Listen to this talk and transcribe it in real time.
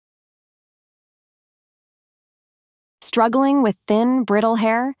Struggling with thin, brittle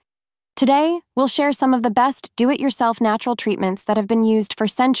hair? Today, we'll share some of the best do-it-yourself natural treatments that have been used for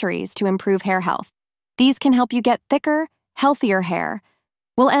centuries to improve hair health. These can help you get thicker, healthier hair.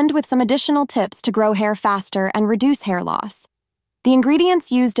 We'll end with some additional tips to grow hair faster and reduce hair loss. The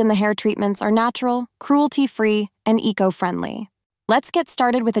ingredients used in the hair treatments are natural, cruelty-free, and eco-friendly. Let's get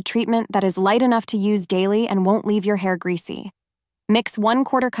started with a treatment that is light enough to use daily and won't leave your hair greasy. Mix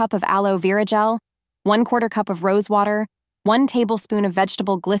 1/4 cup of aloe vera gel, 1/4 cup of rose water, 1 tablespoon of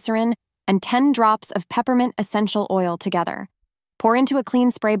vegetable glycerin, and 10 drops of peppermint essential oil together. Pour into a clean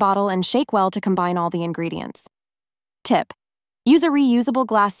spray bottle and shake well to combine all the ingredients. Tip: use a reusable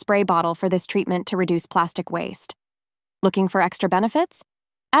glass spray bottle for this treatment to reduce plastic waste. Looking for extra benefits?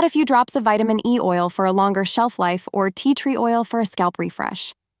 Add a few drops of vitamin E oil for a longer shelf life or tea tree oil for a scalp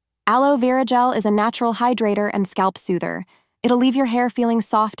refresh. Aloe vera gel is a natural hydrator and scalp soother. It'll leave your hair feeling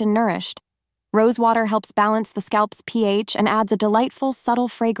soft and nourished. Rose water helps balance the scalp's pH and adds a delightful, subtle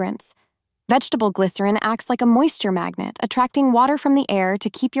fragrance. Vegetable glycerin acts like a moisture magnet, attracting water from the air to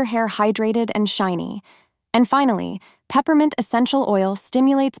keep your hair hydrated and shiny. And finally, peppermint essential oil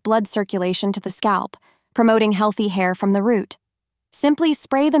stimulates blood circulation to the scalp, promoting healthy hair from the root. Simply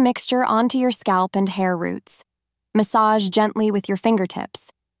spray the mixture onto your scalp and hair roots. Massage gently with your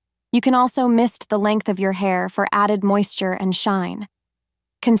fingertips. You can also mist the length of your hair for added moisture and shine.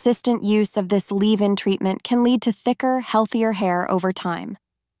 Consistent use of this leave-in treatment can lead to thicker, healthier hair over time.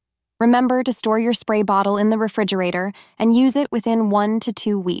 Remember to store your spray bottle in the refrigerator and use it within 1 to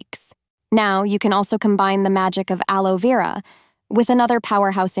 2 weeks. Now, you can also combine the magic of aloe vera with another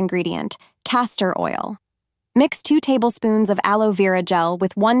powerhouse ingredient, castor oil. Mix 2 tablespoons of aloe vera gel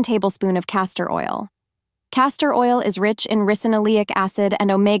with 1 tablespoon of castor oil. Castor oil is rich in ricinoleic acid and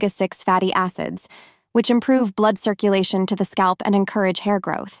omega-6 fatty acids, which improve blood circulation to the scalp and encourage hair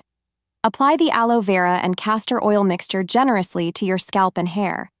growth. Apply the aloe vera and castor oil mixture generously to your scalp and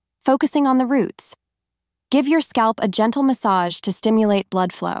hair, focusing on the roots. Give your scalp a gentle massage to stimulate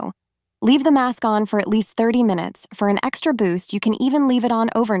blood flow. Leave the mask on for at least 30 minutes. For an extra boost, you can even leave it on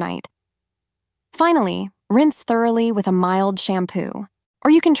overnight. Finally, rinse thoroughly with a mild shampoo.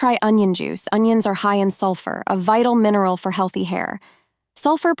 Or you can try onion juice. Onions are high in sulfur, a vital mineral for healthy hair.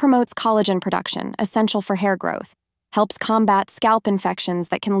 Sulfur promotes collagen production, essential for hair growth, helps combat scalp infections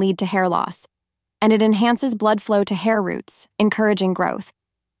that can lead to hair loss, and it enhances blood flow to hair roots, encouraging growth.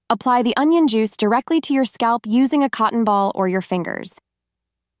 Apply the onion juice directly to your scalp using a cotton ball or your fingers.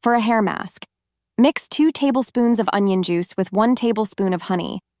 For a hair mask, mix 2 tablespoons of onion juice with 1 tablespoon of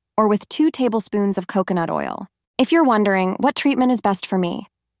honey, or with 2 tablespoons of coconut oil. If you're wondering, what treatment is best for me?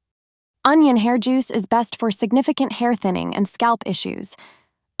 Onion hair juice is best for significant hair thinning and scalp issues.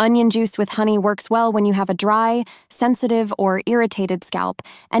 Onion juice with honey works well when you have a dry, sensitive, or irritated scalp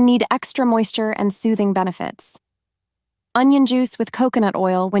and need extra moisture and soothing benefits. Onion juice with coconut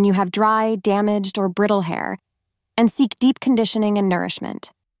oil when you have dry, damaged, or brittle hair and seek deep conditioning and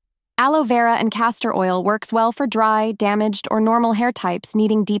nourishment. Aloe vera and castor oil works well for dry, damaged, or normal hair types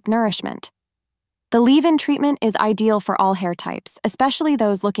needing deep nourishment. The leave-in treatment is ideal for all hair types, especially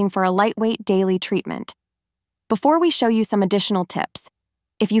those looking for a lightweight daily treatment. Before we show you some additional tips,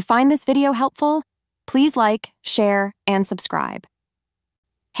 if you find this video helpful, please like, share, and subscribe.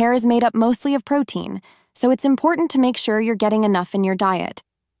 Hair is made up mostly of protein, so it's important to make sure you're getting enough in your diet.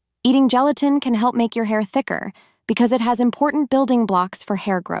 Eating gelatin can help make your hair thicker because it has important building blocks for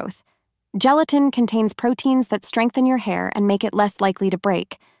hair growth. Gelatin contains proteins that strengthen your hair and make it less likely to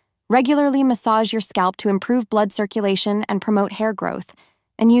break. Regularly massage your scalp to improve blood circulation and promote hair growth,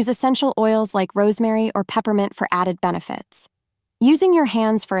 and use essential oils like rosemary or peppermint for added benefits. Using your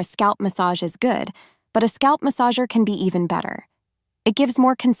hands for a scalp massage is good, but a scalp massager can be even better. It gives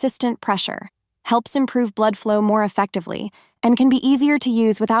more consistent pressure, helps improve blood flow more effectively, and can be easier to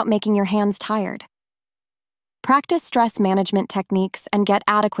use without making your hands tired. Practice stress management techniques and get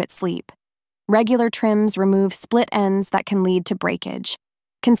adequate sleep. Regular trims remove split ends that can lead to breakage.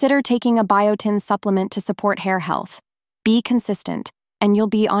 Consider taking a biotin supplement to support hair health. Be consistent, and you'll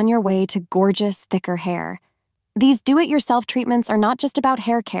be on your way to gorgeous, thicker hair. These do-it-yourself treatments are not just about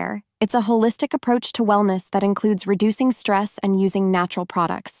hair care. It's a holistic approach to wellness that includes reducing stress and using natural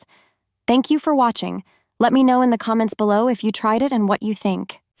products. Thank you for watching. Let me know in the comments below if you tried it and what you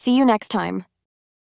think. See you next time.